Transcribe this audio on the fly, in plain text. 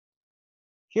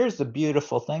here's the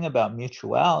beautiful thing about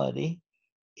mutuality.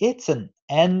 It's an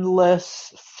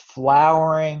endless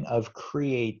flowering of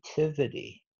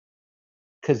creativity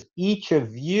because each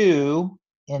of you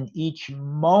in each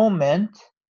moment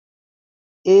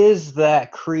is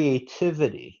that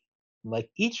creativity. Like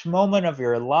each moment of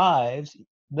your lives,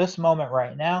 this moment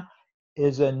right now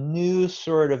is a new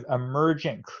sort of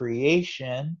emergent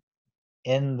creation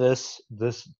in this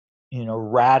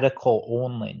radical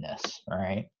onlyness,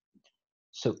 right?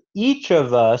 So each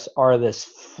of us are this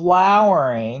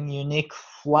flowering, unique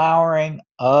flowering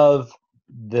of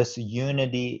this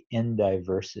unity in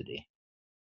diversity.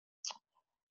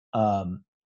 Um,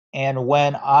 and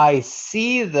when I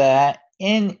see that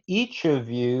in each of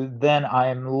you, then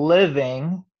I'm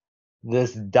living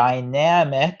this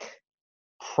dynamic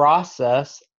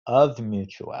process of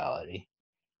mutuality,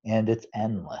 and it's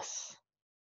endless.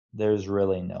 There's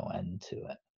really no end to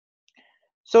it.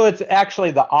 So it's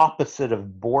actually the opposite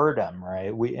of boredom,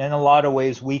 right? We, in a lot of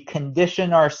ways, we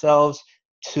condition ourselves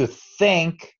to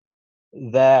think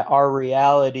that our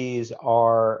realities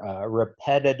are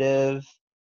repetitive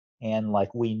and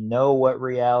like we know what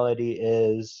reality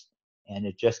is and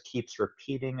it just keeps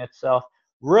repeating itself.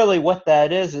 Really, what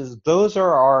that is those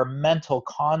are our mental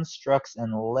constructs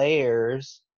and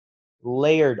layers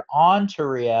layered onto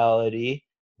reality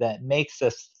that makes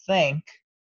us think,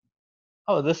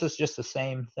 oh, this is just the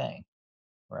same thing,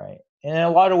 right? And in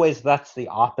a lot of ways, that's the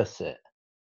opposite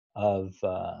of, in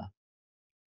a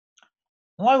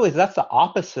lot of ways, that's the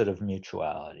opposite of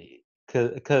mutuality.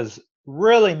 Because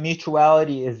really,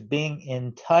 mutuality is being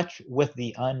in touch with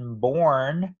the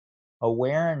unborn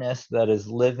awareness that is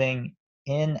living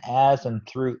in, as, and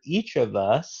through each of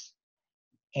us.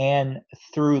 And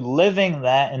through living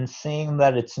that and seeing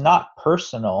that it's not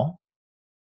personal,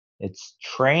 it's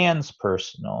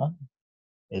transpersonal,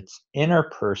 it's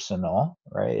interpersonal,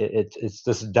 right? It's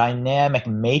this dynamic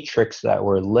matrix that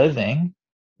we're living,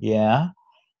 yeah.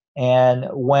 And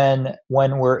when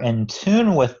we're in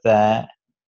tune with that,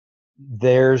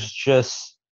 there's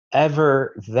just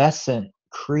effervescent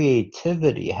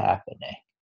creativity happening,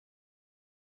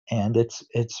 and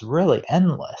it's really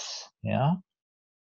endless, you know.